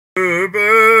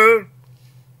Hey,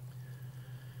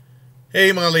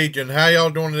 my legion, how y'all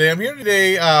doing today? I'm here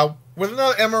today with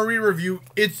another MRE review.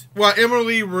 It's, well,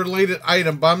 MRE related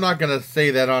item, but I'm not going to say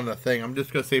that on the thing. I'm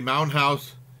just going to say Mountain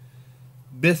House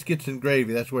Biscuits and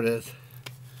Gravy. That's what it is.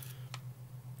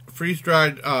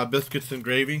 Freeze-dried biscuits and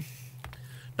gravy.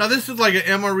 Now, this is like an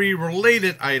MRE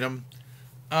related item.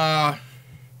 Like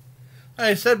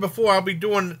I said before, I'll be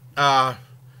doing MRE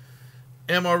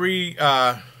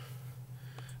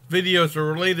videos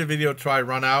or related video till I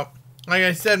run out. Like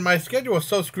I said, my schedule was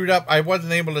so screwed up, I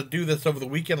wasn't able to do this over the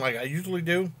weekend like I usually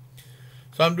do.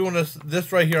 So I'm doing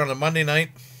this right here on a Monday night.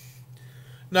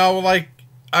 Now, like,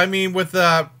 I mean, with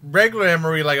regular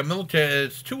MRE, like a military,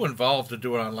 it's too involved to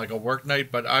do it on like a work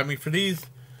night. But I mean, for these,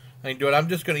 I can do it. I'm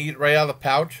just going to eat it right out of the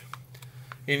pouch.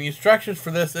 And the instructions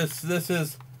for this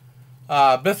is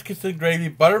biscuits and gravy,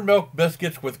 buttermilk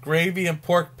biscuits with gravy and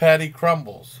pork patty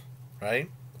crumbles, right?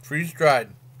 Freeze dried.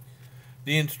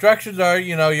 The instructions are,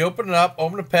 you open it up,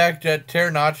 open the package at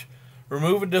tear notch,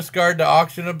 remove and discard the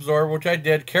oxygen absorber, which I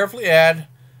did. Carefully add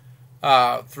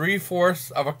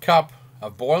 3/4 of a cup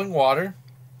of boiling water.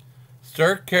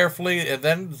 Stir carefully and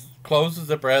then close the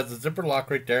zipper. It has the zipper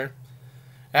lock right there.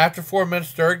 After 4 minutes,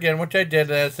 stir again, which I did.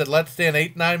 And I said, let's stay in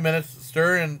 8-9 minutes,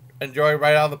 stir and enjoy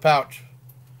right out of the pouch.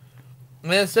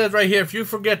 And then it says right here, if you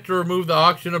forget to remove the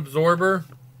oxygen absorber,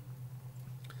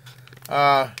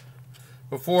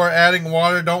 before adding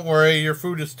water, don't worry. Your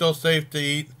food is still safe to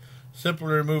eat.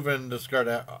 Simply remove and discard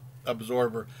that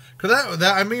absorber. Because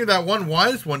that one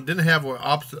Wise one didn't have an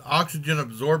oxygen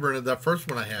absorber in it. That first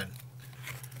one I had.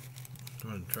 Go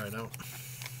ahead and try it out.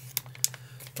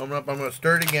 Open up. I'm going to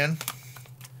stir it again.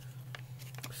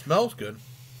 It smells good.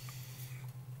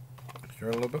 Stir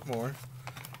it a little bit more.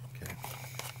 Okay.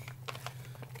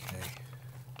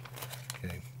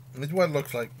 Okay. This is what it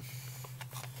looks like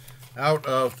out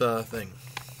of the thing.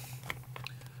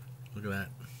 Look at that.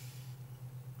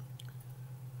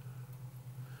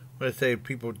 When I say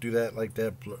people do that like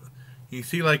that, you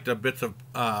see like the bits of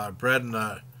bread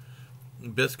and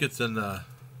biscuits and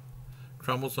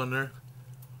crumbles on there.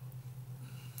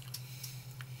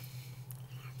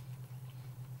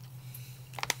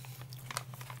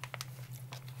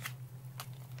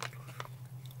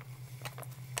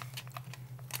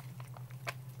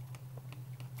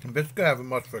 And biscuits don't have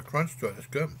much of a crunch to it. It's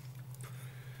good.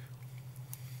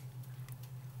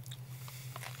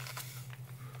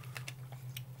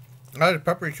 I had a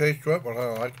peppery taste to it, but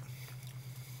I like.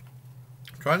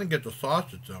 I'm trying to get the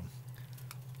sausage though.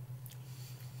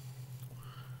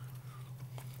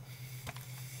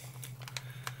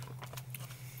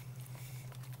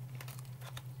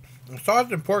 The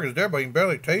sausage and pork is there, but you can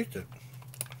barely taste it.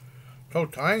 So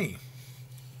tiny.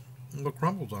 Little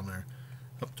crumbles on there.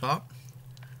 Up top.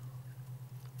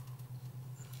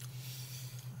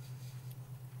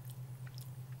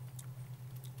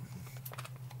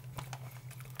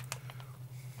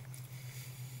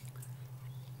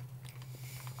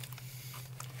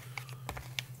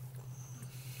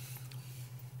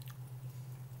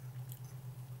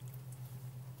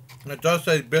 It does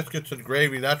say biscuits and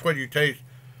gravy. That's what you taste.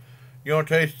 You don't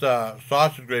taste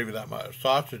sausage gravy that much.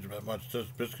 Sausage that much. It's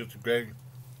just biscuits and gravy.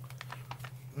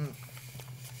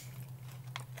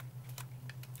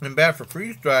 And bad for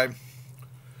freeze dried.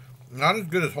 Not as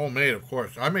good as homemade, of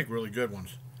course. I make really good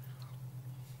ones.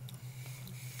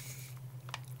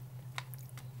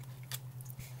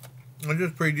 I'm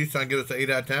just pretty decent. I give this an 8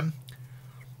 out of 10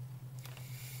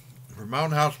 for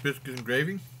Mountain House biscuits and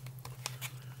gravy.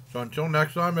 So until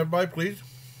next time, everybody, please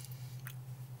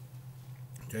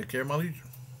take care, my legion.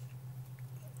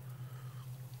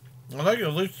 I like it,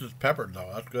 at least it's peppered though.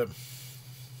 That's good.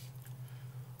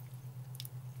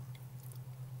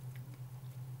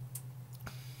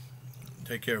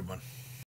 Take care, everyone.